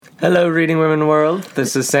Hello, Reading Women World.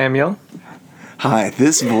 This is Samuel. Hi,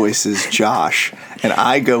 this voice is Josh, and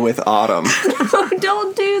I go with Autumn.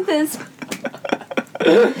 Don't do this.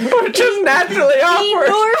 We're just naturally awkward.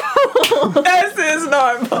 Normal. This is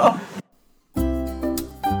normal.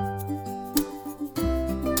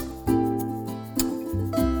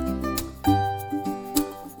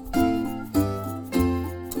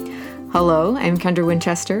 Hello, I'm Kendra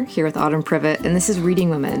Winchester, here with Autumn Privet, and this is Reading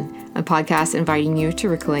Women, a podcast inviting you to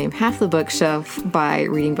reclaim half the bookshelf by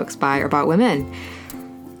reading books by or about women.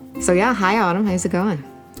 So yeah, hi Autumn, how's it going?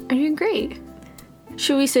 I'm doing great.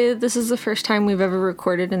 Should we say that this is the first time we've ever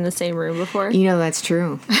recorded in the same room before? You know that's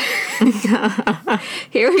true.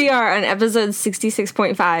 Here we are on episode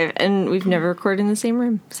 66.5, and we've never recorded in the same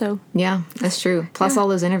room, so... Yeah, that's true. Plus all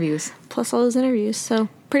those interviews. So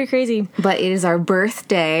pretty crazy. But it is our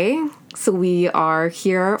birthday, so we are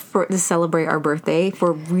here to celebrate our birthday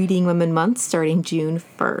for Reading Women Month starting June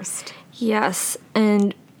 1st. Yes,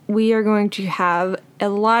 and we are going to have a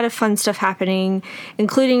lot of fun stuff happening,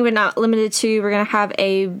 including but not limited to, we're going to have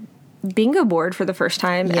a bingo board for the first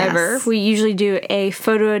time ever. We usually do a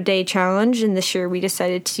photo a day challenge, and this year we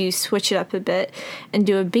decided to switch it up a bit and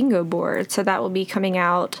do a bingo board. So that will be coming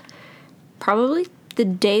out probably the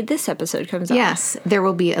day this episode comes out. Yes, there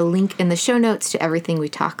will be a link in the show notes to everything we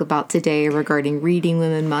talk about today regarding Reading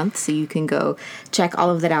Women Month, so you can go check all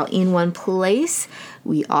of that out in one place.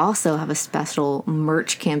 We also have a special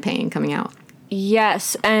merch campaign coming out.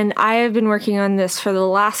 Yes, and I have been working on this for the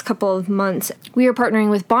last couple of months. We are partnering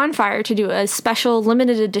with Bonfire to do a special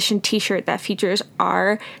limited edition t-shirt that features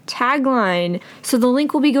our tagline. So the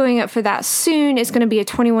link will be going up for that soon. It's going to be a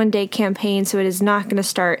 21-day campaign, so it is not going to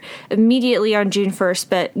start immediately on June 1st,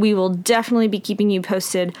 but we will definitely be keeping you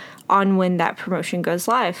posted on when that promotion goes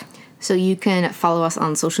live. So you can follow us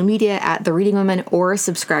on social media at The Reading Women or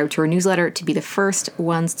subscribe to our newsletter to be the first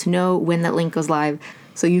ones to know when that link goes live,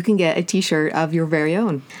 so you can get a t-shirt of your very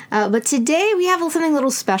own. But today we have something a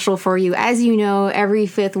little special for you. As you know, every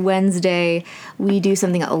fifth Wednesday we do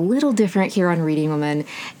something a little different here on Reading Women.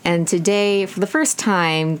 And today, for the first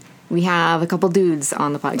time, we have a couple dudes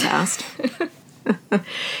on the podcast.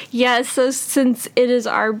 Yes, so since it is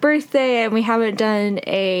our birthday and we haven't done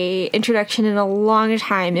a introduction in a long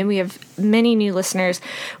time and we have many new listeners,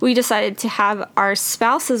 we decided to have our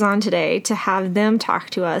spouses on today to have them talk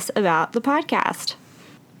to us about the podcast.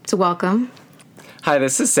 So welcome. Hi,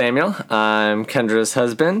 this is Samuel. I'm Kendra's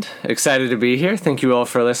husband. Excited to be here. Thank you all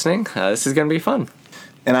for listening. This is going to be fun.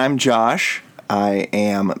 And I'm Josh. I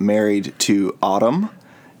am married to Autumn,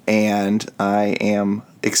 and I am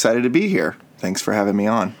excited to be here. Thanks for having me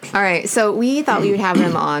on. All right, so we thought we would have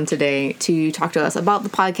them on today to talk to us about the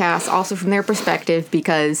podcast, also from their perspective,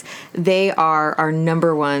 because they are our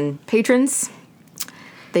number one patrons.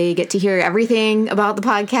 They get to hear everything about the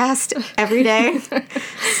podcast every day.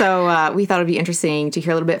 So we thought it would be interesting to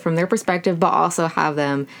hear a little bit from their perspective, but also have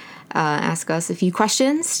them ask us a few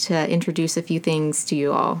questions to introduce a few things to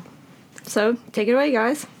you all. So take it away,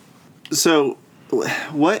 guys. So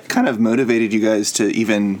what kind of motivated you guys to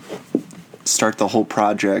even start the whole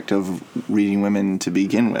project of Reading Women to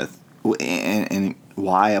begin with? And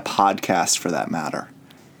why a podcast for that matter?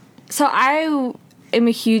 So I am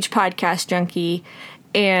a huge podcast junkie,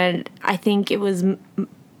 and I think it was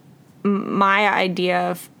my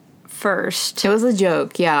idea first. It was a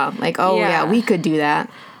joke, yeah. Like, oh, yeah, we could do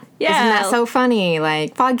that. Yeah. Isn't that so funny?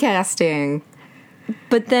 Like, podcasting.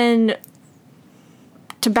 But then,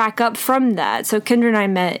 to back up from that, so Kendra and I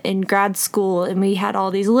met in grad school, and we had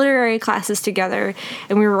all these literary classes together,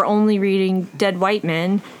 and we were only reading Dead White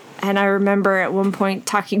Men. And I remember at one point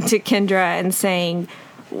talking to Kendra and saying,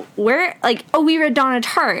 we read Donna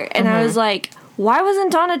Tartt. And I was like, why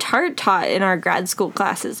wasn't Donna Tartt taught in our grad school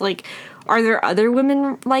classes? Like, are there other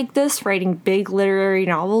women like this writing big literary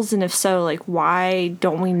novels? And if so, like, why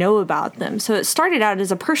don't we know about them? So it started out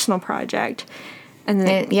as a personal project. And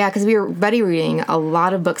then, because we were buddy reading a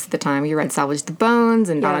lot of books at the time. We read Salvage the Bones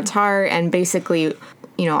and Donna Tartt, and basically,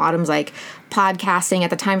 you know, Autumn's like podcasting. At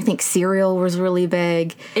the time, I think Serial was really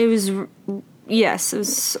big. It was... Yes, it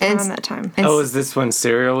was around that time. Is this when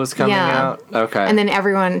Serial was coming out? Okay. And then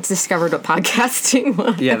everyone discovered what podcasting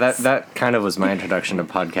was. Yeah, that kind of was my introduction to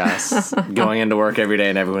podcasts. Going into work every day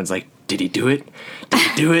and everyone's like, did he do it? Did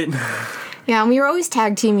he do it? Yeah, and we were always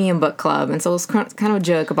tag teaming in book club, and so it was kind of a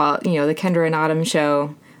joke about, you know, the Kendra and Autumn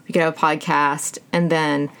show. We could have a podcast, and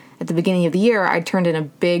then at the beginning of the year, I turned in a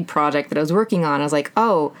big project that I was working on. I was like,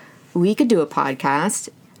 oh, we could do a podcast.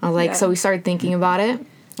 I was like, so we started thinking about it.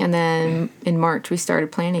 And then in March, we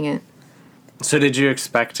started planning it. So did you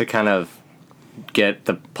expect to kind of get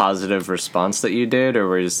the positive response that you did, or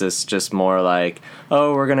was this just more like,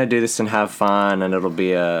 oh, we're gonna do this and have fun and it'll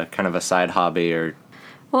be a kind of a side hobby? Or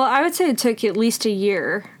Well, I would say it took at least a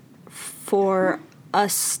year for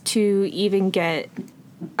us to even get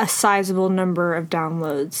a sizable number of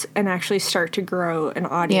downloads and actually start to grow an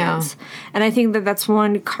audience. Yeah. And I think that that's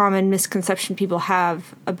one common misconception people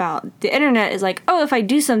have about the internet is like, oh, if I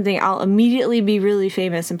do something, I'll immediately be really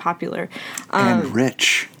famous and popular. And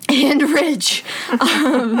rich. And rich.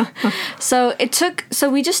 So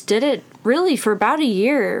we just did it really for about a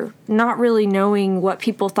year, not really knowing what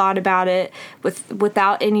people thought about it,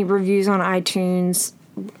 without any reviews on iTunes.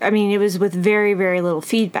 I mean, it was with very, very little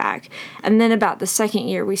feedback. And then about the second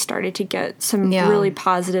year, we started to get some really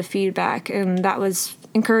positive feedback, and that was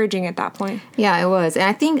encouraging at that point. Yeah, it was. And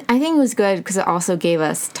I think it was good because it also gave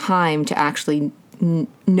us time to actually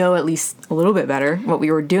know at least a little bit better what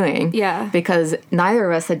we were doing. Yeah. Because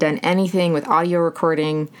neither of us had done anything with audio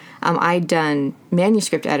recording. I'd done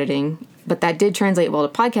manuscript editing, but that did translate well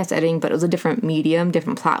to podcast editing, but it was a different medium,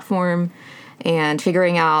 different platform, and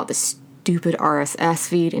figuring out the stupid RSS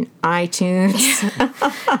feed in iTunes.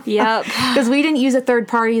 Yep. Because we didn't use a third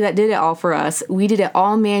party that did it all for us. We did it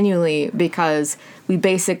all manually because we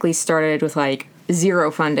basically started with like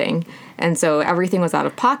zero funding. And so everything was out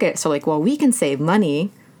of pocket. So like, well, we can save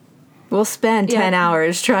money. We'll spend 10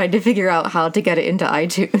 hours trying to figure out how to get it into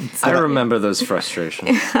iTunes. I remember those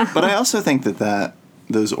frustrations. But I also think that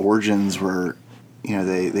those origins were,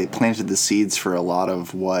 they planted the seeds for a lot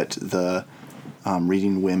of what the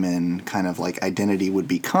Reading Women kind of like identity would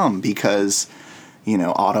become, because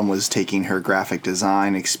Autumn was taking her graphic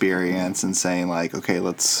design experience and saying like, okay,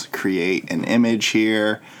 let's create an image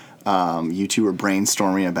here. You two were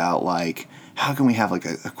brainstorming about like, how can we have like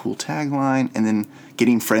a cool tagline, and then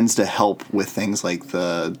getting friends to help with things like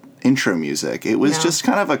the intro music. It was just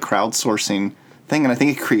kind of a crowdsourcing thing, and I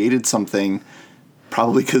think it created something.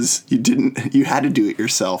 Probably because you had to do it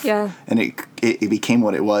yourself. Yeah. And it became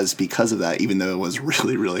what it was because of that, even though it was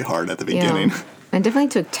really, really hard at the beginning. Yeah. And definitely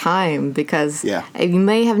took time because you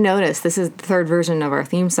may have noticed this is the third version of our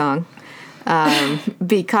theme song.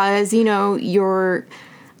 Because, we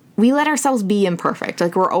let ourselves be imperfect.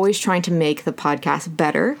 Like, we're always trying to make the podcast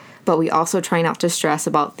better, but we also try not to stress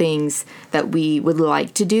about things that we would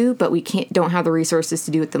like to do, but we don't have the resources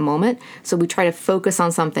to do at the moment. So we try to focus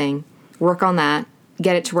on something, work on that,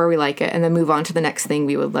 get it to where we like it, and then move on to the next thing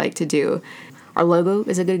we would like to do. Our logo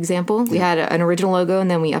is a good example. We had an original logo, and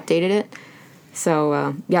then we updated it.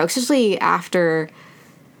 So, especially after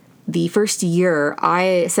the first year,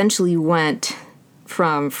 I essentially went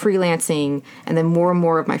from freelancing, and then more and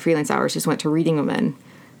more of my freelance hours just went to Reading Women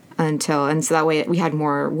and so that way we had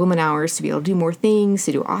more woman hours to be able to do more things,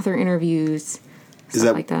 to do author interviews,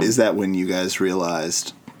 stuff like that. Is that when you guys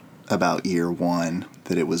realized about year one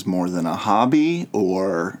that it was more than a hobby,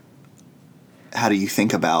 or how do you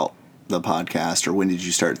think about the podcast, or when did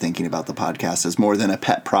you start thinking about the podcast as more than a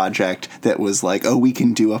pet project that was like, oh, we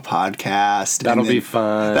can do a podcast,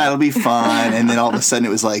 that'll be fun, and then all of a sudden it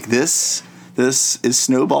was like this is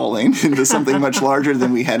snowballing into something much larger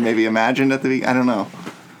than we had maybe imagined at the beginning? I don't know.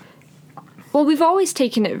 Well, we've always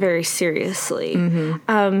taken it very seriously,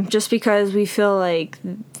 just because we feel like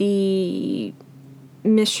the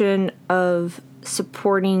mission of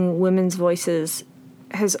supporting women's voices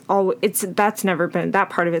that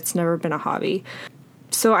part of it's never been a hobby.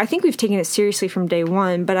 So I think we've taken it seriously from day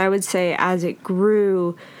one, but I would say as it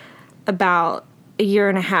grew about a year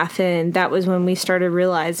and a half in, that was when we started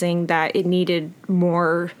realizing that it needed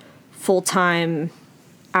more full-time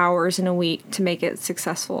hours in a week to make it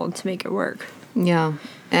successful and to make it work. Yeah.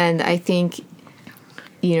 And I think,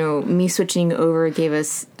 me switching over gave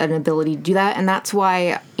us an ability to do that. And that's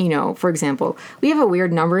why, for example, we have a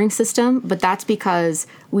weird numbering system, but that's because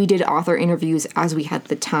we did author interviews as we had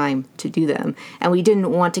the time to do them. And we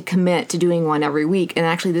didn't want to commit to doing one every week. And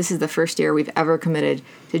actually, this is the first year we've ever committed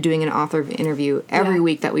to doing an author interview every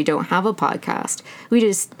week that we don't have a podcast. We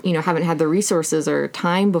just, haven't had the resources or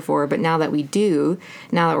time before. But now that we do,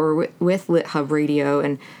 now that we're with LitHub Radio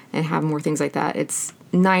and have more things like that, it's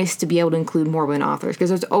nice to be able to include more women authors, because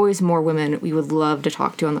there's always more women we would love to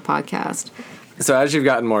talk to on the podcast. So as you've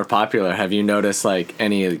gotten more popular, have you noticed like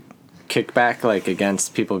any kickback like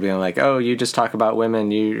against people being like, oh, you just talk about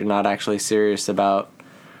women, you're not actually serious about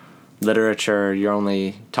literature, you're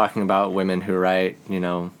only talking about women who write,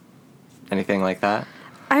 anything like that?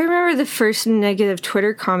 I remember the first negative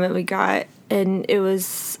Twitter comment we got, and it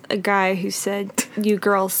was a guy who said, you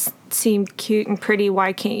girls seem cute and pretty,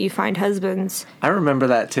 why can't you find husbands? I remember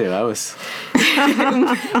that too. I was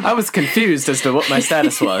confused as to what my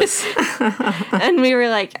status was. And we were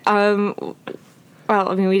like, well,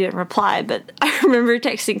 I mean, we didn't reply, but I remember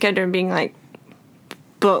texting Kendra and being like,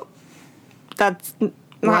 but that's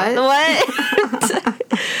not what?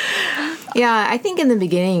 Yeah, I think in the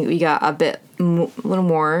beginning we got a little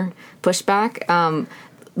more pushback.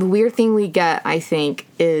 The weird thing we get, I think,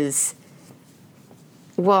 is,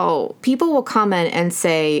 well, people will comment and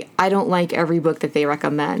say, I don't like every book that they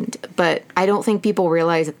recommend, but I don't think people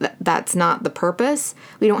realize that that's not the purpose.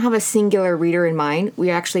 We don't have a singular reader in mind. We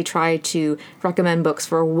actually try to recommend books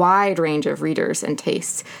for a wide range of readers and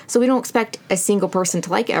tastes. So we don't expect a single person to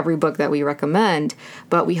like every book that we recommend,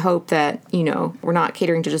 but we hope that, we're not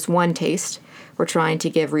catering to just one taste. We're trying to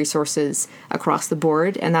give resources across the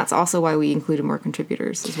board, and that's also why we included more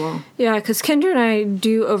contributors as well. Yeah, because Kendra and I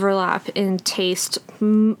do overlap in taste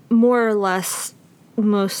more or less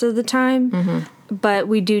most of the time, but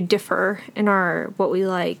we do differ in what we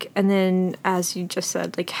like. And then, as you just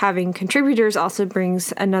said, like having contributors also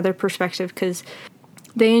brings another perspective because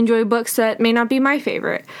they enjoy books that may not be my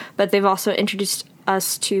favorite, but they've also introduced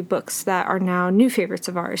us to books that are now new favorites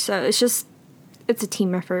of ours. So it's a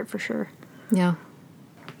team effort for sure. Yeah.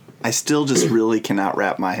 I still just really cannot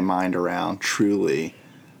wrap my mind around truly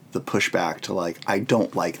the pushback to like, I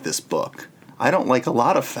don't like this book. I don't like a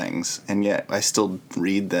lot of things, and yet I still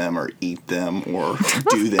read them or eat them or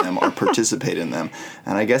do them or participate in them.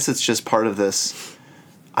 And I guess it's just part of this,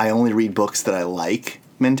 I only read books that I like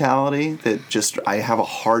mentality that just, I have a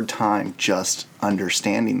hard time just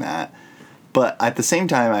understanding that. But at the same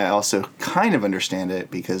time, I also kind of understand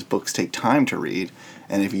it because books take time to read.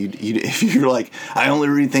 And if you're like, I only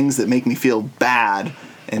read things that make me feel bad,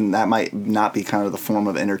 and that might not be kind of the form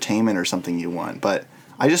of entertainment or something you want. But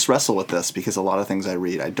I just wrestle with this because a lot of things I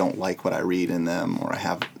read, I don't like what I read in them, or I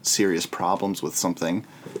have serious problems with something.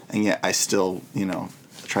 And yet I still,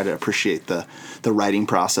 try to appreciate the writing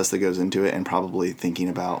process that goes into it, and probably thinking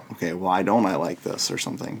about, okay, why don't I like this or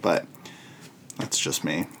something? But that's just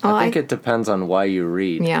me. I think it depends on why you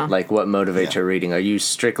read. Yeah. Like, what motivates your reading. Are you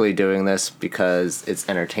strictly doing this because it's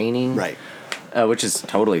entertaining? Right. Which is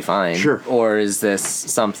totally fine. Sure. Or is this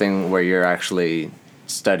something where you're actually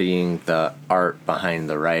studying the art behind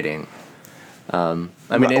the writing? I mean,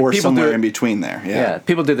 or people somewhere in between there. Yeah,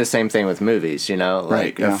 people do the same thing with movies,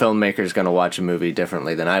 Like, a filmmaker's going to watch a movie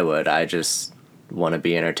differently than I would. I just want to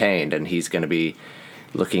be entertained, and he's going to be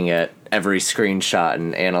looking at every screenshot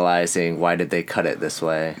and analyzing why did they cut it this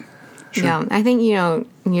way. Sure. Yeah, I think,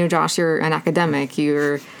 Josh, you're an academic.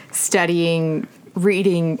 You're studying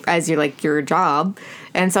reading as your job.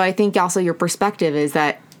 And so I think also your perspective is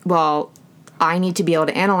that, well, I need to be able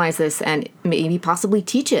to analyze this and maybe possibly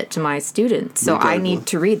teach it to my students. So I need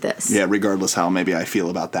to read this. Yeah, regardless how maybe I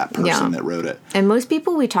feel about that person that wrote it. And most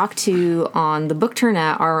people we talk to on the Book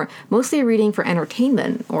Turnet are mostly reading for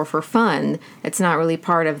entertainment or for fun. It's not really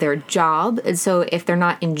part of their job. And so if they're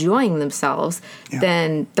not enjoying themselves,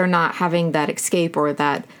 then they're not having that escape or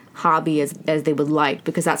that hobby as they would like,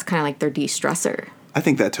 because that's kind of like their de-stressor. I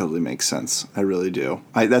think that totally makes sense. I really do.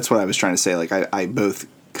 That's what I was trying to say. Like, I both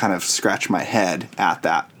kind of scratch my head at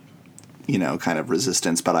that, kind of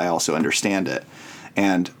resistance, but I also understand it.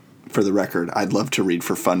 And for the record, I'd love to read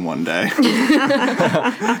for fun one day.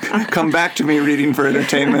 Come back to me reading for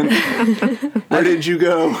entertainment. Where did you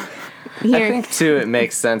go? I think, too, it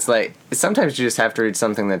makes sense. Like, sometimes you just have to read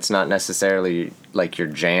something that's not necessarily, like, your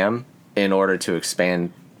jam in order to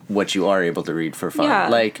expand what you are able to read for fun. Yeah.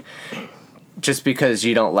 Like, just because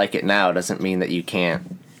you don't like it now doesn't mean that you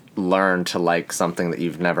can't learn to like something that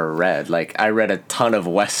you've never read. Like, I read a ton of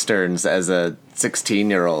Westerns as a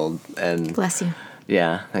 16-year-old, and... Bless you.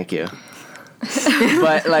 Yeah, thank you.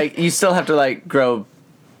 But, like, you still have to, like, grow,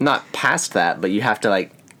 not past that, but you have to,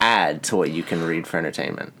 like, add to what you can read for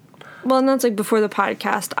entertainment. Well, and that's like before the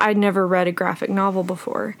podcast, I'd never read a graphic novel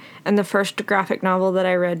before. And the first graphic novel that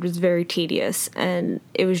I read was very tedious. And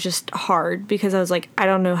it was just hard because I was like, I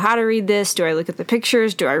don't know how to read this. Do I look at the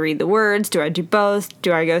pictures? Do I read the words? Do I do both?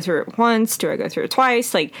 Do I go through it once? Do I go through it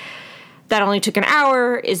twice? Like, that only took an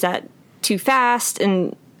hour. Is that too fast?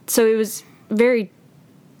 And so it was very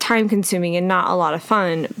time consuming and not a lot of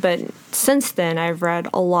fun. But since then, I've read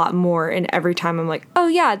a lot more. And every time I'm like, oh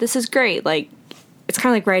yeah, this is great. Like, it's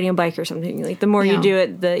kind of like riding a bike or something. Like, the more you do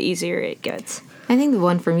it, the easier it gets. I think the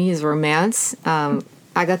one for me is romance.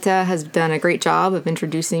 Agatha has done a great job of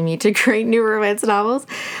introducing me to great new romance novels.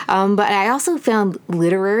 But I also found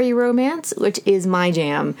literary romance, which is my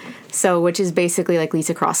jam. So, which is basically like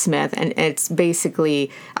Lisa Cross Smith, and it's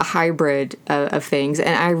basically a hybrid of things.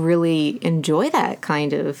 And I really enjoy that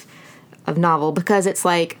kind of novel because it's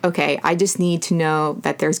like, okay, I just need to know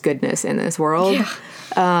that there's goodness in this world. Yeah.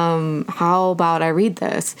 How about I read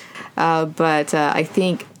this? But I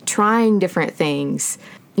think trying different things,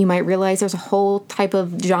 you might realize there's a whole type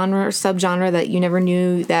of genre or subgenre that you never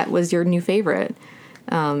knew that was your new favorite.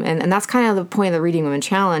 And that's kind of the point of the Reading Women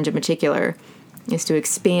Challenge in particular, is to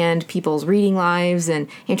expand people's reading lives and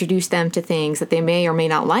introduce them to things that they may or may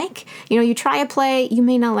not like. You know, you try a play, you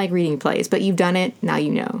may not like reading plays, but you've done it, now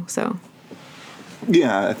you know. So,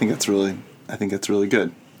 yeah, I think that's really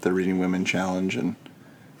good. The Reading Women Challenge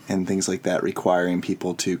and things like that, requiring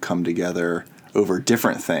people to come together over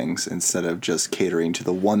different things instead of just catering to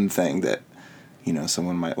the one thing that, you know,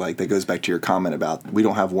 someone might like. That goes back to your comment about we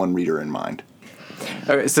don't have one reader in mind.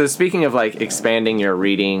 Okay, so speaking of like expanding your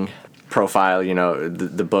reading profile, you know,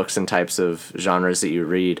 the books and types of genres that you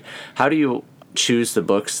read, how do you choose the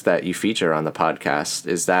books that you feature on the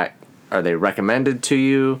podcast? Are they recommended to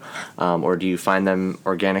you, or do you find them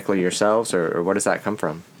organically yourselves, or where does that come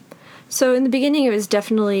from? So in the beginning, it was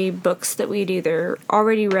definitely books that we'd either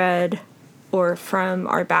already read or from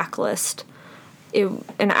our backlist. And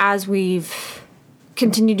as we've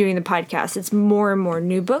continued doing the podcast, it's more and more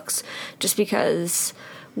new books, just because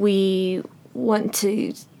we want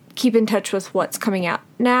to keep in touch with what's coming out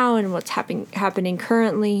now and what's happening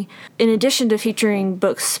currently. In addition to featuring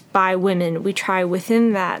books by women, we try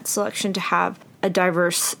within that selection to have a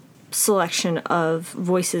diverse selection of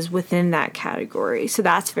voices within that category. So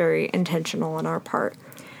that's very intentional on our part.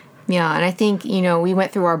 yeah, and I think, you know, we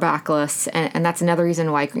went through our backlists, and that's another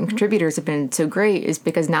reason why contributors have been so great, is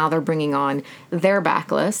because now they're bringing on their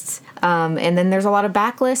backlists. And then there's a lot of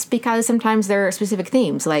backlists because sometimes there are specific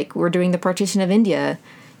themes, like we're doing the partition of India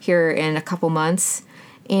here in a couple months.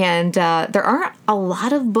 And there aren't a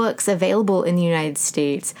lot of books available in the United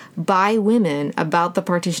States by women about the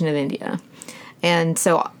partition of India. And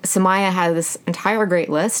so Samaya had this entire great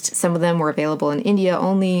list. Some of them were available in India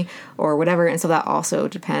only or whatever. And so that also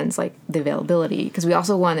depends, like the availability, because we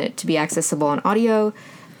also want it to be accessible on audio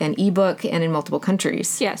and ebook and in multiple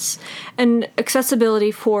countries. Yes. And accessibility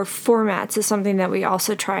for formats is something that we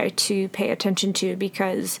also try to pay attention to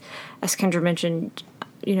because, as Kendra mentioned,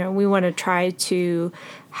 you know, we want to try to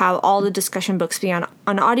have all the discussion books be on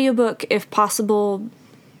audiobook if possible,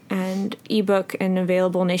 and ebook and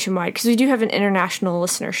available nationwide, because we do have an international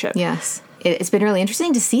listenership. Yes. It's been really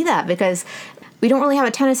interesting to see that, because we don't really have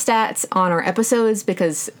a ton of stats on our episodes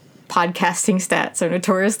because podcasting stats are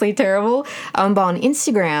notoriously terrible. But on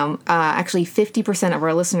Instagram, actually 50% of our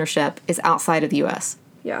listenership is outside of the U.S.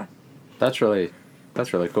 Yeah. That's really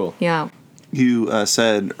cool. Yeah. You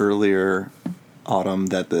said earlier, Autumn,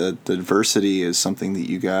 that the diversity is something that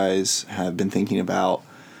you guys have been thinking about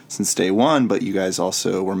since day one, but you guys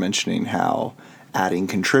also were mentioning how adding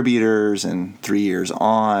contributors and 3 years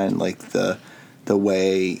on, like the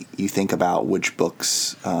way you think about which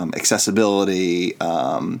books, accessibility,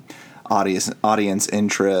 audience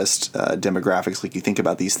interest, demographics, like you think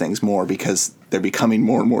about these things more because they're becoming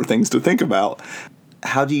more and more things to think about.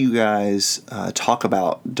 How do you guys talk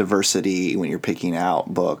about diversity when you're picking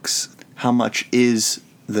out books? How much is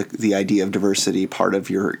the idea of diversity part of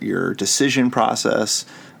your decision process?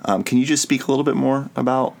 Can you just speak a little bit more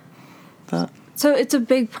about that? So it's a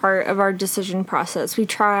big part of our decision process. We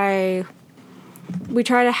try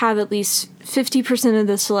to have at least 50% of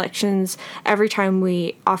the selections every time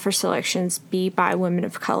we offer selections be by women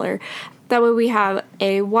of color. That way we have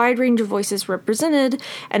a wide range of voices represented,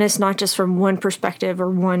 and it's not just from one perspective or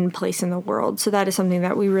one place in the world. So that is something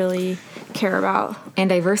that we really care about. And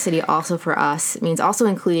diversity also for us means also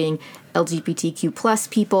including LGBTQ plus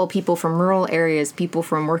people from rural areas, people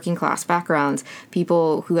from working class backgrounds,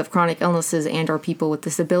 people who have chronic illnesses and or people with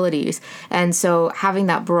disabilities. And so having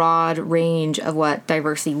that broad range of what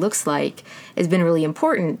diversity looks like has been really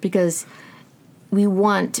important, because we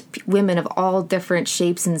want women of all different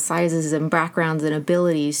shapes and sizes and backgrounds and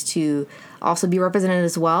abilities to also be represented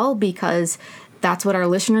as well, because that's what our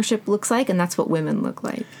listenership looks like and that's what women look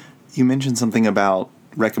like. You mentioned something about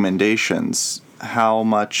recommendations. How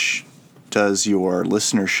much does your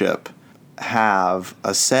listenership have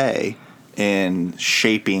a say in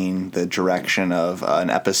shaping the direction of an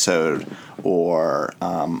episode or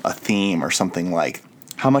a theme or something like?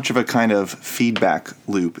 How much of a kind of feedback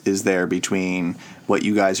loop is there between what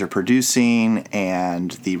you guys are producing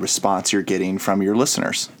and the response you're getting from your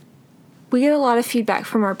listeners? We get a lot of feedback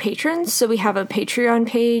from our patrons. So we have a Patreon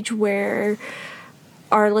page where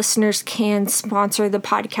our listeners can sponsor the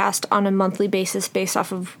podcast on a monthly basis based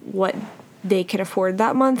off of what they can afford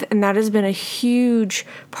that month. And that has been a huge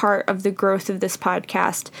part of the growth of this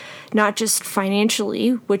podcast, not just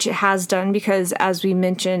financially, which it has done, because as we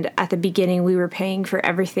mentioned at the beginning, we were paying for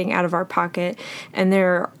everything out of our pocket. And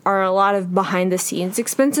there are a lot of behind the scenes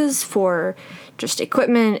expenses for just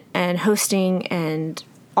equipment and hosting and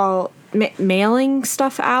all mailing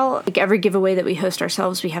stuff out. Like every giveaway that we host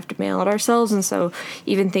ourselves, we have to mail it ourselves, and so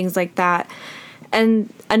even things like that.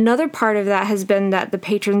 And another part of that has been that the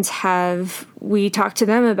patrons we talked to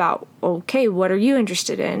them about, okay, what are you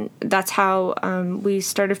interested in? That's how we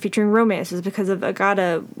started featuring romances, because of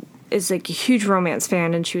Agata is like a huge romance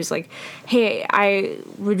fan, and she was like, hey, I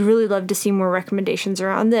would really love to see more recommendations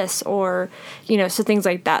around this, or, so things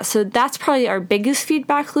like that. So that's probably our biggest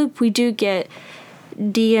feedback loop. We do get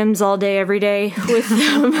DMs all day, every day with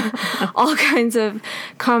all kinds of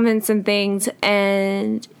comments and things,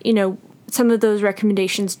 and, some of those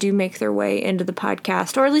recommendations do make their way into the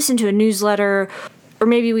podcast, or at least into a newsletter, or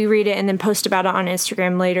maybe we read it and then post about it on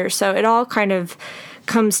Instagram later. So it all kind of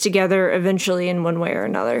comes together eventually in one way or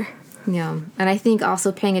another. Yeah, and I think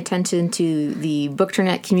also paying attention to the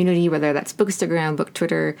Bookternet community, whether that's Bookstagram, Book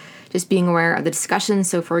Twitter, just being aware of the discussion.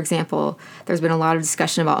 So, for example, there's been a lot of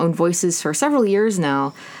discussion about own voices for several years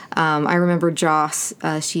now. I remember Joss,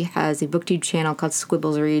 she has a BookTube channel called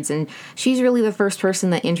Squibbles Reads, and she's really the first person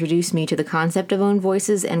that introduced me to the concept of own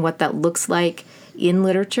voices and what that looks like in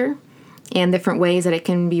literature and different ways that it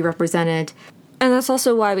can be represented. And that's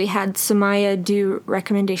also why we had Samaya do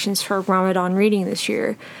recommendations for Ramadan reading this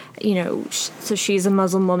year. So she's a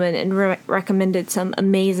Muslim woman and recommended some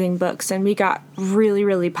amazing books, and we got really,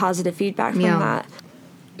 really positive feedback from that.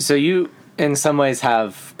 So you, in some ways,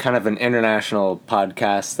 have kind of an international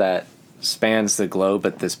podcast that spans the globe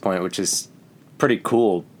at this point, which is pretty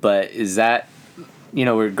cool. But is that,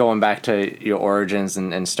 we're going back to your origins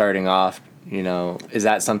and starting off, is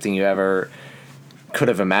that something you ever could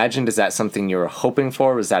have imagined? Is that something you were hoping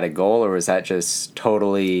for? Was that a goal, or was that just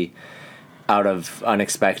totally out of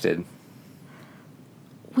unexpected?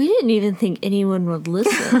 We didn't even think anyone would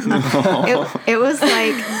listen. It was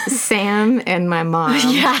like Sam and my mom.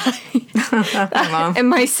 Yeah. My mom. And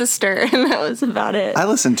my sister, and that was about it. I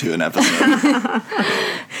listened to an episode.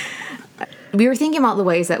 We were thinking about the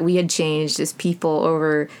ways that we had changed as people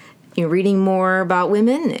over reading more about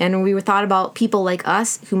women, and we thought about people like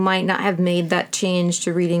us who might not have made that change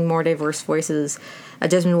to reading more diverse voices.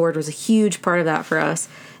 Desmond Ward was a huge part of that for us,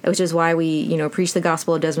 which is why we, preach the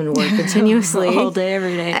gospel of Desmond Ward continuously. All day,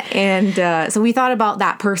 every day. And so we thought about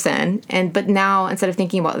that person, but now instead of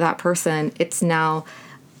thinking about that person, it's now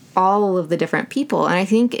all of the different people. And I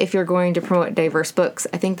think if you're going to promote diverse books,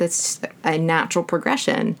 I think that's a natural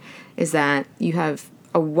progression, is that you have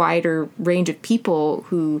a wider range of people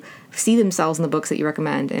who see themselves in the books that you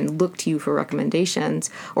recommend and look to you for recommendations,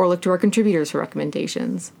 or look to our contributors for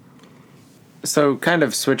recommendations. So kind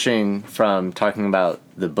of switching from talking about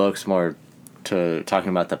the books more to talking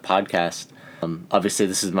about the podcast. Obviously,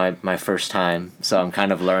 this is my first time, so I'm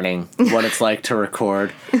kind of learning what it's like to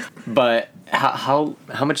record. But how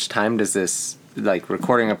much time does this, like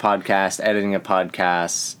recording a podcast, editing a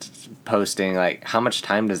podcast, posting, like how much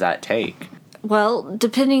time does that take? Well,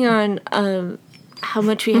 depending on how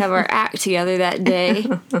much we have our act together that day,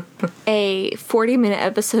 a 40-minute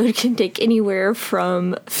episode can take anywhere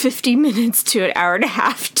from 50 minutes to an hour and a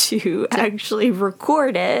half to actually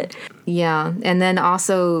record it. Yeah, and then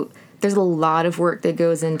also there's a lot of work that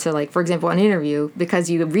goes into, like, for example, an interview,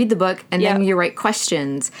 because you read the book and then you write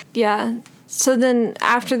questions. Yeah. So then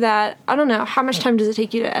after that, I don't know, how much time does it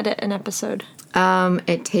take you to edit an episode?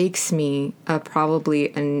 It takes me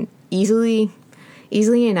probably easily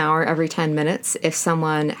an hour every 10 minutes. If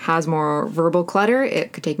someone has more verbal clutter,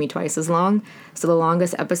 it could take me twice as long. So the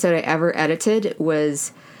longest episode I ever edited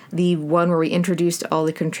was the one where we introduced all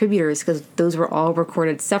the contributors, because those were all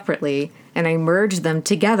recorded separately, and I merged them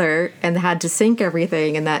together and had to sync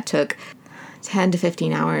everything, and that took 10 to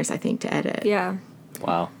 15 hours, I think, to edit. Yeah.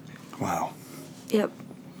 Wow. Yep.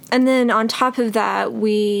 And then on top of that,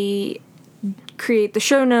 we create the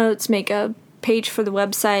show notes, make a page for the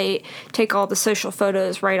website, take all the social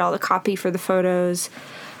photos, write all the copy for the photos.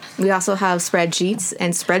 We also have spreadsheets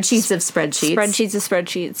and spreadsheets of spreadsheets. Spreadsheets of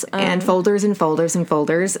spreadsheets. And folders and folders and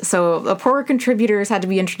folders. So the poor contributors had to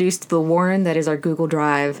be introduced to the Warren that is our Google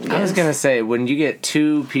Drive. I was going to say, when you get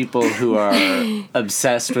two people who are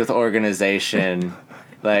obsessed with organization,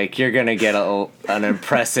 like, you're going to get an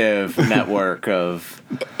impressive network of...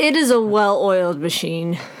 It is a well-oiled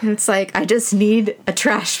machine. It's like, I just need a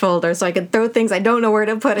trash folder so I can throw things I don't know where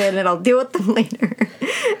to put in, and I'll deal with them later.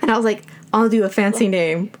 And I was like, I'll do a fancy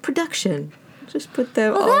name. Production. Just put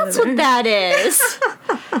them all That's in there. what that is.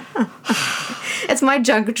 It's my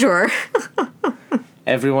junk drawer.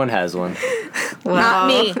 Everyone has one. Wow. Not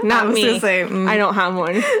me. Not I was me. gonna say, I don't have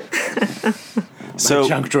one. So My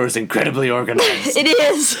junk drawer is incredibly organized. It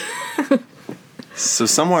is. So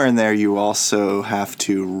somewhere in there, you also have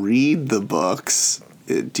to read the books.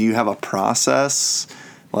 Do you have a process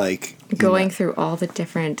Like Going through all the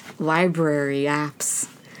different library apps.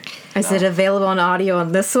 Is it available on audio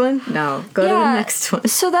on this one? No. Go to the next one.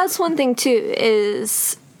 So that's one thing too,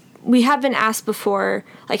 is we have been asked before,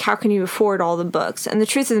 like, how can you afford all the books? And the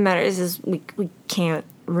truth of the matter is we can't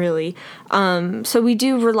really. So we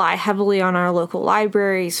do rely heavily on our local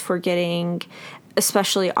libraries for getting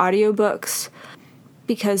especially audiobooks,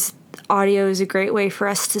 because audio is a great way for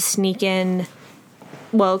us to sneak in.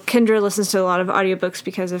 Well, Kendra listens to a lot of audiobooks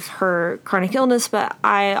because of her chronic illness, but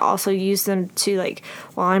I also use them to, like,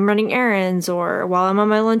 while I'm running errands or while I'm on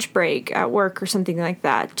my lunch break at work or something like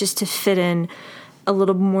that, just to fit in a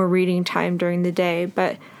little more reading time during the day.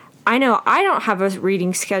 But I know I don't have a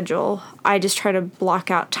reading schedule. I just try to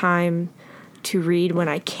block out time to read when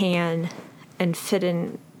I can and fit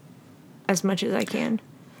in as much as I can.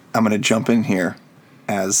 I'm going to jump in here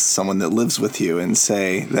as someone that lives with you and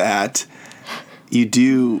say that you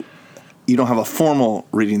don't have a formal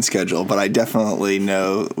reading schedule, but I definitely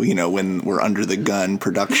know, when we're under the gun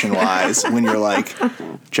production-wise, when you're like,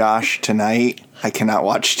 Josh, tonight I cannot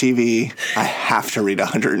watch TV. I have to read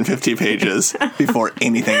 150 pages before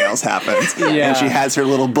anything else happens. Yeah. And she has her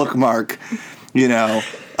little bookmark,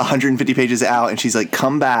 150 pages out, and she's like,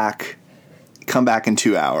 come back in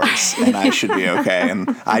 2 hours and I should be okay.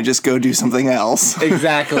 And I just go do something else.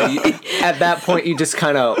 Exactly. At that point, you just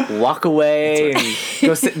kind of walk away and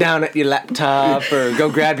go sit down at your laptop or go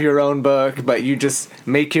grab your own book, but you just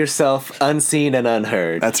make yourself unseen and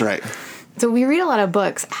unheard. That's right. So we read a lot of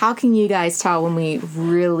books. How can you guys tell when we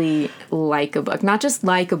really like a book? Not just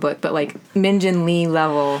like a book, but like Minjin Lee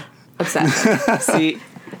level obsession. See,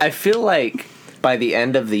 I feel like by the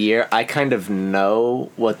end of the year, I kind of know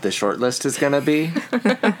what the short list is going to be.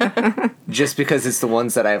 Just because it's the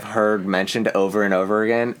ones that I've heard mentioned over and over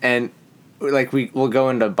again. And, like, we'll go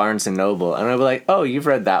into Barnes & Noble, and I'll be like, oh, you've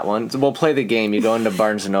read that one. So we'll play the game. You go into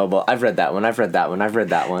Barnes & Noble. I've read that one. I've read that one. I've read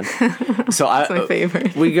that one. So That's my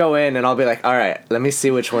favorite. We go in, and I'll be like, all right, let me see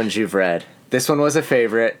which ones you've read. This one was a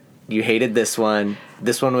favorite. You hated this one.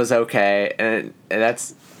 This one was okay. And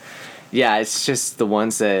that's... Yeah, it's just the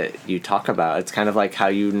ones that you talk about. It's kind of like how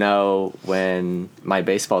you know when my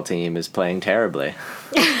baseball team is playing terribly.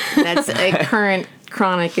 That's a current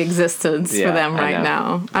chronic existence for them I right know.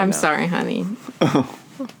 now. I'm sorry, honey.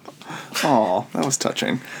 Oh, that was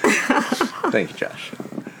touching. Thank you, Josh.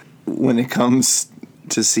 When it comes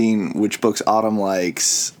to seeing which books Autumn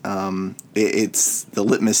likes, it's the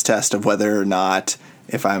litmus test of whether or not,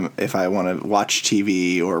 if I want to watch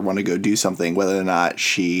TV or want to go do something, whether or not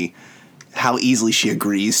how easily she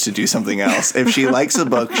agrees to do something else. If she likes a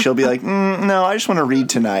book, she'll be like, no, I just want to read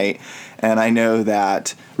tonight. And I know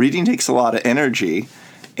that reading takes a lot of energy.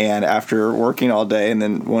 And after working all day and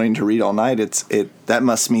then wanting to read all night, that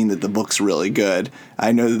must mean that the book's really good.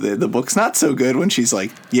 I know that the book's not so good when she's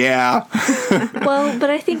like, yeah. Well, but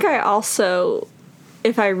I think I also,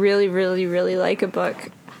 if I really, really, really like a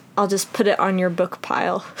book, I'll just put it on your book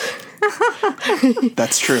pile.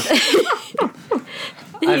 That's true.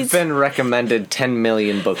 I've been recommended 10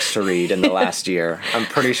 million books to read in the last year. I'm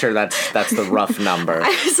pretty sure that's the rough number.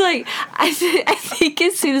 I was like, I think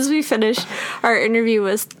as soon as we finished our interview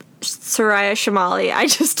with Soraya Shamali, I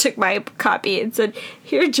just took my copy and said,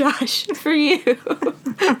 here, Josh, for you.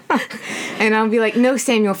 And I'll be like, no,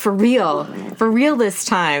 Samuel, for real this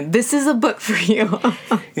time. This is a book for you.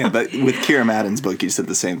 Yeah, but with Kira Madden's book, you said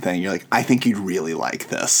the same thing. You're like, I think you'd really like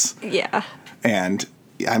this. Yeah. And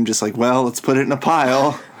I'm just like, well, let's put it in a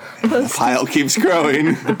pile. And the pile keeps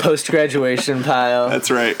growing. The post-graduation pile.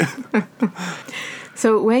 That's right.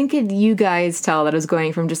 So when could you guys tell that it was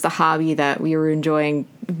going from just a hobby that we were enjoying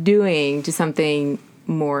doing to something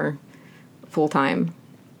more full-time?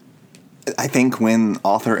 I think when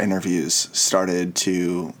author interviews started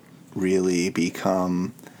to really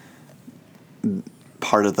become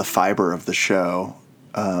part of the fiber of the show,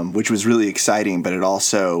 which was really exciting, but it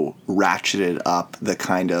also ratcheted up the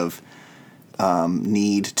kind of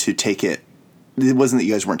need to take it. It wasn't that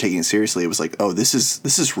you guys weren't taking it seriously. It was like, oh, this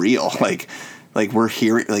is real. Like we're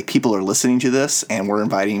here, like people are listening to this, and we're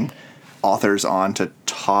inviting authors on to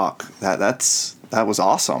talk. That was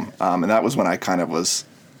awesome, and that was when I kind of was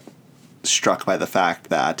struck by the fact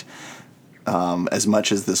that as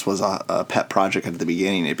much as this was a pet project at the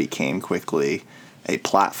beginning, it became quickly a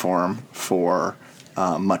platform for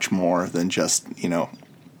much more than just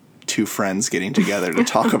two friends getting together to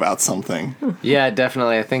talk about something. Yeah,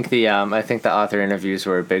 definitely. I think the author interviews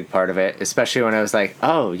were a big part of it, especially when I was like,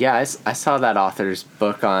 oh yeah, I saw that author's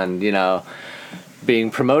book on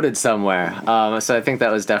being promoted somewhere. So I think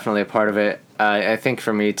that was definitely a part of it. I think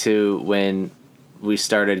for me too, when we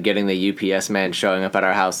started getting the UPS man showing up at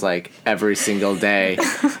our house like every single day.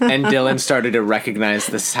 And Dylan started to recognize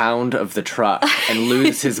the sound of the truck and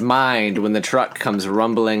lose his mind when the truck comes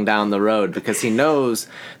rumbling down the road because he knows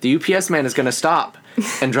the UPS man is going to stop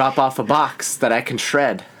and drop off a box that I can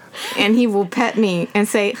shred. And he will pet me and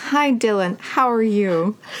say, "Hi, Dylan, how are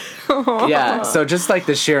you?" Yeah, so just like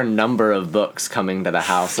the sheer number of books coming to the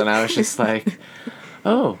house. And I was just like,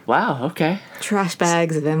 oh, wow, okay. Trash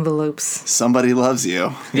bags of envelopes. Somebody loves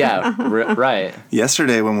you. Yeah, right.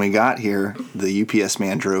 Yesterday when we got here, the UPS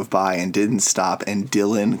man drove by and didn't stop, and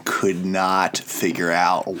Dylan could not figure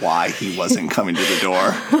out why he wasn't coming to the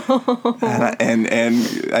door. And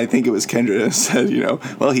I think it was Kendra who said,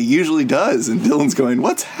 well, he usually does. And Dylan's going,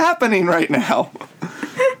 what's happening right now?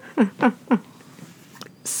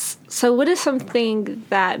 So what is something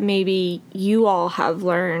that maybe you all have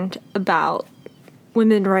learned about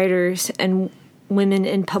women writers and women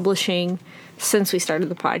in publishing since we started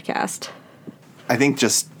the podcast? I think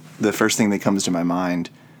just the first thing that comes to my mind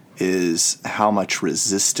is how much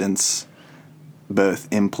resistance, both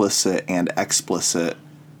implicit and explicit,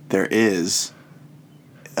 there is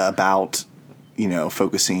about,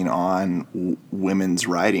 focusing on women's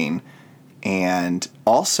writing, and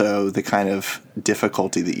also the kind of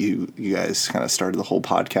difficulty that you guys kind of started the whole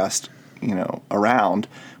podcast, around,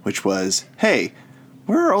 which was, hey,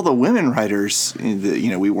 where are all the women writers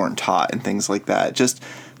that, we weren't taught and things like that? Just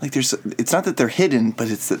like it's not that they're hidden, but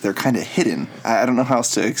it's that they're kind of hidden. I don't know how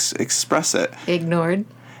else to express it. Ignored.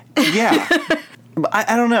 Yeah.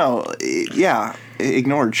 I don't know. Yeah.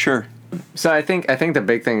 Ignored. Sure. So I think the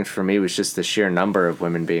big thing for me was just the sheer number of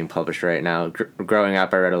women being published right now. Growing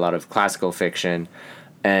up, I read a lot of classical fiction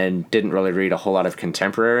and didn't really read a whole lot of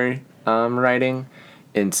contemporary writing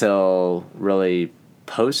until really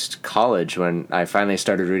post-college, when I finally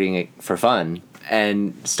started reading it for fun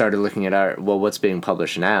and started looking at what's being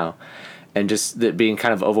published now, and just being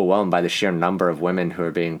kind of overwhelmed by the sheer number of women who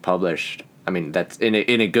are being published. I mean, that's in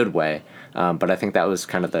a good way, but I think that was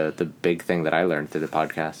kind of the big thing that I learned through the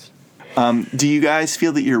podcast. Do you guys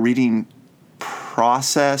feel that your reading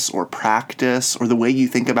process or practice or the way you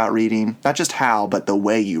think about reading, not just how, but the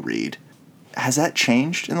way you read, has that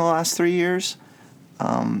changed in the last 3 years?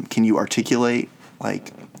 Can you articulate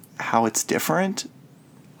how it's different?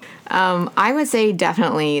 I would say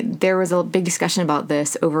definitely. There was a big discussion about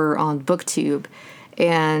this over on BookTube.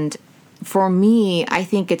 And for me, I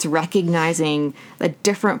think it's recognizing that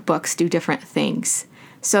different books do different things.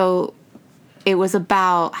 So it was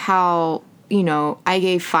about how, I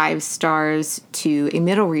gave 5 stars to a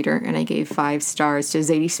middle reader and I gave 5 stars to a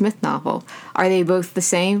Zadie Smith novel. Are they both the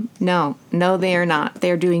same? No, they are not.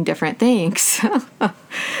 They're doing different things.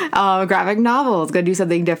 Graphic novel is going to do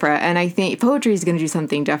something different. And I think poetry is going to do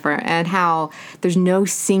something different. And how there's no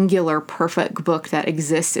singular perfect book that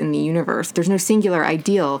exists in the universe. There's no singular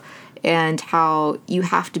ideal. And how you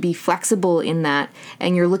have to be flexible in that.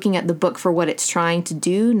 And you're looking at the book for what it's trying to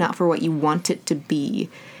do, not for what you want it to be.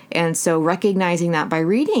 And so recognizing that by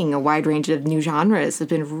reading a wide range of new genres has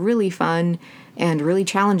been really fun and really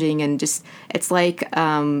challenging. And just, it's like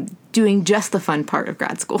doing just the fun part of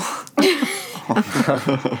grad school.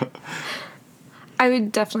 I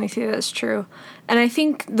would definitely say that's true. And I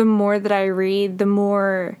think the more that I read, the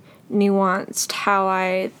more nuanced how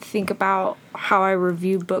I think about how I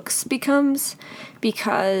review books becomes,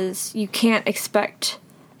 because you can't expect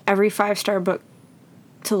every 5-star book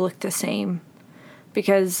to look the same,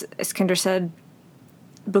 because as Kendra said,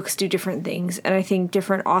 books do different things, and I think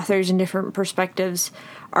different authors and different perspectives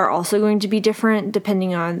are also going to be different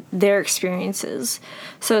depending on their experiences.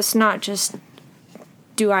 So it's not just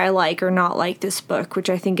do I like or not like this book, which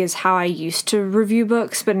I think is how I used to review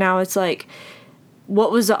books, but now it's like,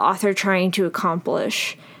 what was the author trying to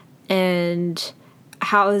accomplish, and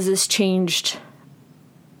how has this changed,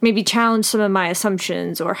 maybe challenged some of my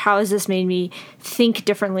assumptions, or how has this made me think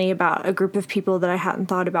differently about a group of people that I hadn't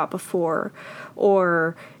thought about before,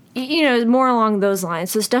 or, more along those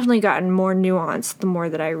lines. So it's definitely gotten more nuanced the more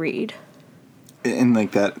that I read. And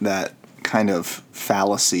that kind of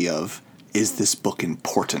fallacy of, is this book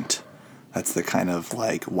important? That's the kind of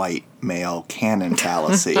white male canon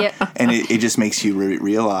fallacy. Yeah. And it just makes you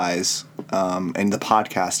realize, and the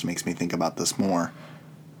podcast makes me think about this more,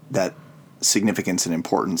 that significance and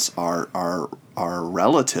importance are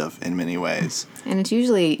relative in many ways. And it's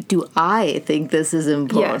usually, do I think this is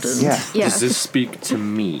important? Yes. Yeah. Does this speak to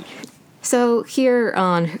me? So here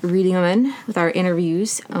on Reading Women, with our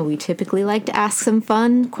interviews, we typically like to ask some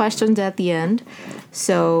fun questions at the end.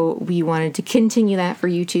 So we wanted to continue that for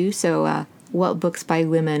you two. So what books by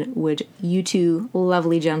women would you two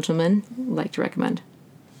lovely gentlemen like to recommend?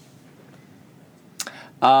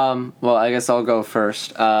 Well, I guess I'll go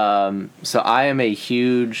first. So I am a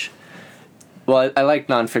huge... Well, I like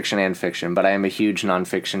nonfiction and fiction, but I am a huge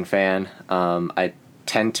nonfiction fan. I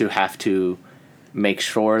tend to have to make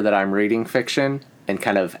sure that I'm reading fiction and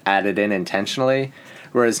kind of add it in intentionally.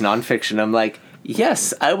 Whereas nonfiction, I'm like,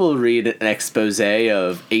 yes, I will read an expose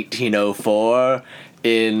of 1804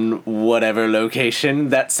 in whatever location.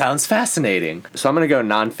 That sounds fascinating. So I'm going to go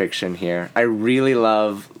nonfiction here. I really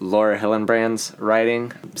love Laura Hillenbrand's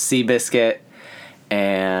writing. Seabiscuit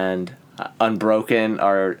and Unbroken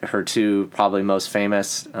are her two probably most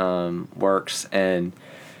famous works, and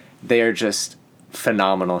they are just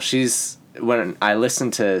phenomenal. When I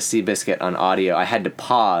listened to Seabiscuit on audio, I had to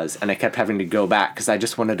pause, and I kept having to go back because I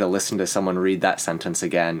just wanted to listen to someone read that sentence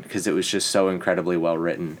again because it was just so incredibly well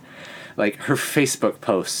written. Like, her Facebook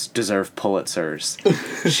posts deserve Pulitzers.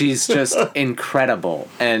 She's just incredible.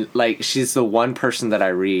 And, like, she's the one person that I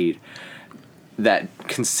read that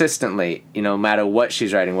consistently, no matter what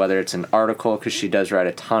she's writing, whether it's an article, because she does write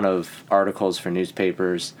a ton of articles for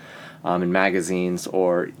newspapers and magazines,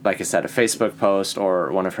 or, like I said, a Facebook post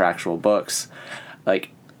or one of her actual books, like,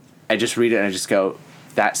 I just read it and I just go,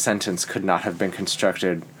 that sentence could not have been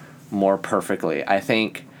constructed more perfectly. I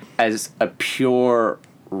think as a pure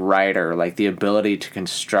writer, like, the ability to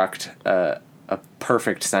construct a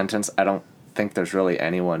perfect sentence, I don't think there's really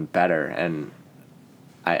anyone better, and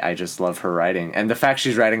I just love her writing. And the fact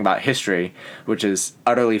she's writing about history, which is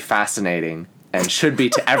utterly fascinating and should be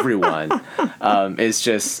to everyone, is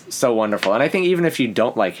just so wonderful. And I think even if you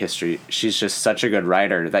don't like history, she's just such a good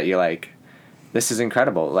writer that you're like, this is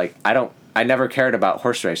incredible. Like, I never cared about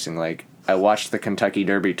horse racing. Like, I watched the Kentucky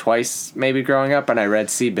Derby twice maybe growing up, and I read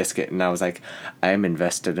Seabiscuit, and I was like, I am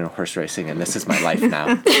invested in horse racing, and this is my life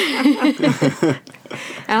now.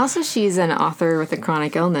 And also, she's an author with a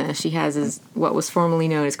chronic illness. She has what was formerly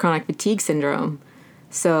known as chronic fatigue syndrome.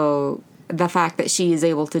 So the fact that she is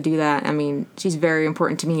able to do that, I mean, she's very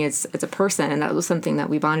important to me as a person, and that was something that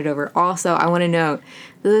we bonded over. Also, I want to note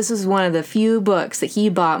that this was one of the few books that he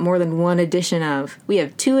bought more than one edition of. We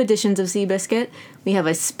have 2 editions of Seabiscuit. We have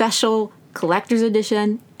a special collector's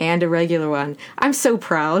edition and a regular one. I'm so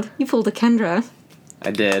proud. You pulled a Kendra.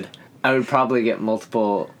 I did. I would probably get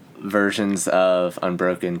multiple versions of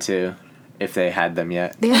Unbroken, too, if they had them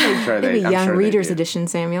yet. They have a young reader's edition,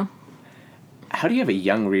 Samuel. How do you have a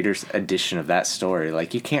young reader's edition of that story?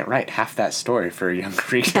 Like, you can't write half that story for a young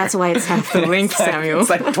reader. That's why it's half the length, Samuel. It's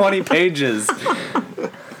like 20 pages.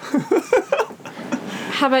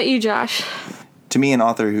 How about you, Josh? To me, an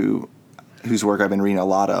author whose work I've been reading a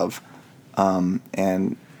lot of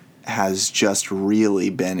and has just really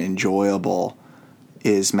been enjoyable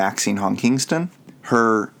is Maxine Hong Kingston.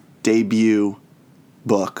 Her debut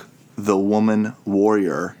book, The Woman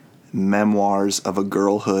Warrior, Memoirs of a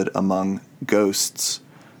Girlhood Among Ghosts,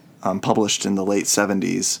 published in the late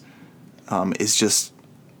 70s, is just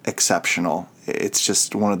exceptional. It's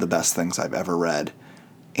just one of the best things I've ever read.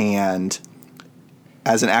 And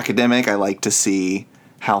as an academic, I like to see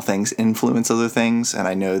how things influence other things, and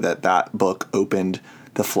I know that book opened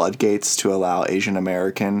the floodgates to allow Asian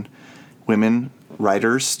American women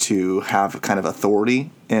writers to have kind of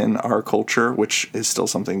authority in our culture, which is still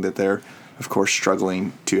something that they're, of course,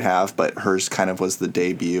 struggling to have, but hers kind of was the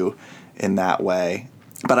debut in that way.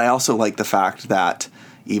 But I also like the fact that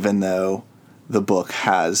even though the book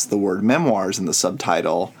has the word memoirs in the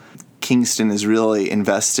subtitle, Kingston is really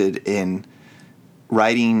invested in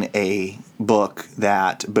writing a book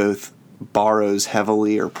that both borrows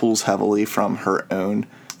heavily or pulls heavily from her own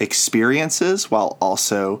experiences while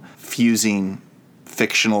also fusing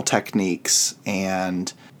fictional techniques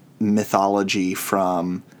and mythology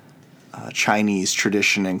from Chinese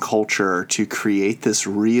tradition and culture to create this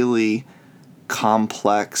really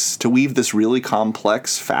complex, to weave this really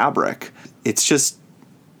complex fabric. It's just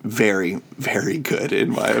very, very good,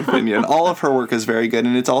 in my opinion. All of her work is very good,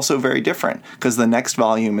 and it's also very different, because the next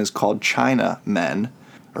volume is called China Men,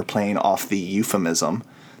 or playing off the euphemism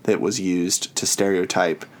that was used to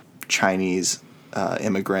stereotype Chinese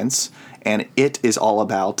immigrants. And it is all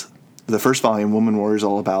about, the first volume, Woman Warrior, is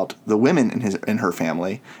all about the women in her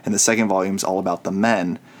family, and the second volume is all about the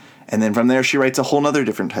men. And then from there, she writes a whole other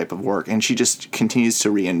different type of work, and she just continues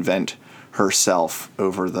to reinvent herself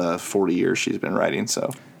over the 40 years she's been writing.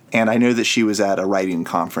 And I know that she was at a writing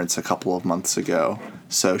conference a couple of months ago,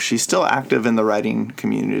 so she's still active in the writing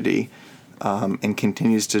community, and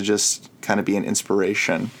continues to just kind of be an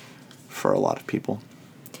inspiration for a lot of people.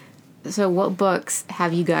 So what books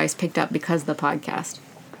have you guys picked up because of the podcast?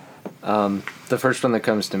 The first one that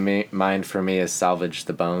comes to mind for me is Salvage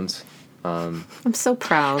the Bones. I'm so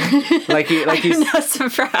proud. Like you No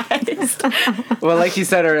surprise. well, like you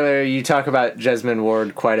said earlier, you talk about Jesmyn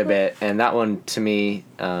Ward quite a bit, and that one to me,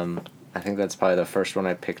 I think that's probably the first one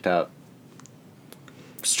I picked up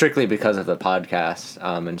strictly because of the podcast,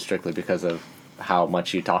 and strictly because of how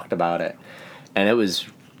much you talked about it, and it was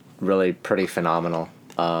really pretty phenomenal.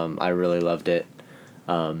 I really loved it.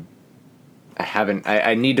 I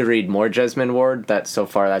need to read more Jesmyn Ward. That's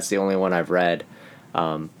the only one I've read.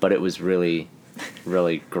 But it was really,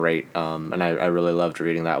 really great. And I really loved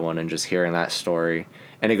reading that one and just hearing that story.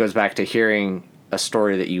 And it goes back to hearing a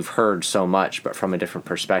story that you've heard so much, but from a different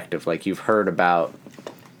perspective. Like you've heard about,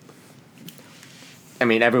 I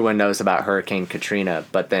mean, everyone knows about Hurricane Katrina,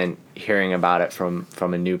 but then hearing about it from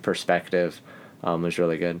a new perspective, was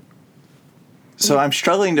really good. So I'm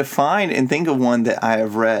struggling to find and think of one that I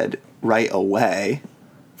have read right away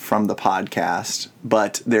from the podcast,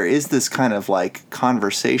 but there is this kind of like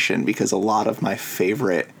conversation because a lot of my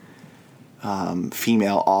favorite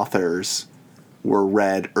female authors were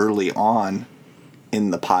read early on in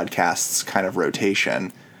the podcast's kind of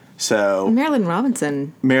rotation. So Marilyn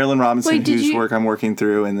Robinson, Wait, whose work I'm working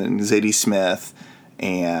through, and then Zadie Smith,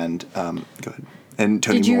 and go ahead, and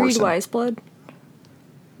Toni Did you Morrison. read Wise Blood?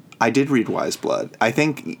 I did read Wise Blood. I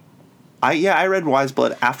think I read Wise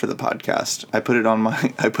Blood after the podcast. I put it on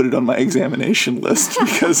my examination list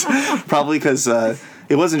because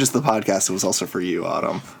it wasn't just the podcast, it was also for you,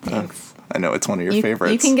 Autumn. Thanks. I know it's one of your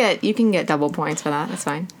favorites. You can get double points for that. That's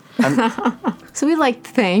fine. So we'd like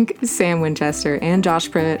to thank Sam Winchester and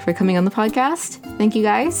Josh Privet for coming on the podcast. Thank you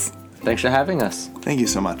guys. Thanks for having us. Thank you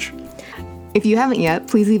so much. If you haven't yet,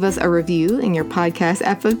 please leave us a review in your podcast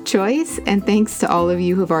app of choice. And thanks to all of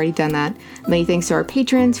you who've already done that. Many thanks to our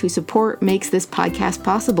patrons whose support makes this podcast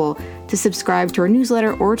possible. To subscribe to our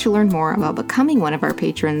newsletter or to learn more about becoming one of our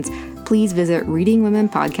patrons, please visit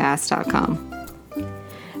readingwomenpodcast.com.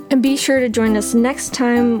 And be sure to join us next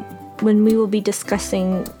time when we will be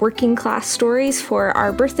discussing working class stories for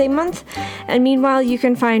our birthday month. And meanwhile, you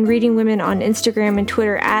can find Reading Women on Instagram and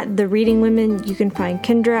Twitter at The Reading Women. You can find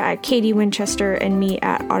Kendra at Katie Winchester and me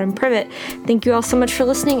at Autumn Privet. Thank you all so much for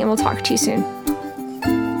listening, and we'll talk to you soon.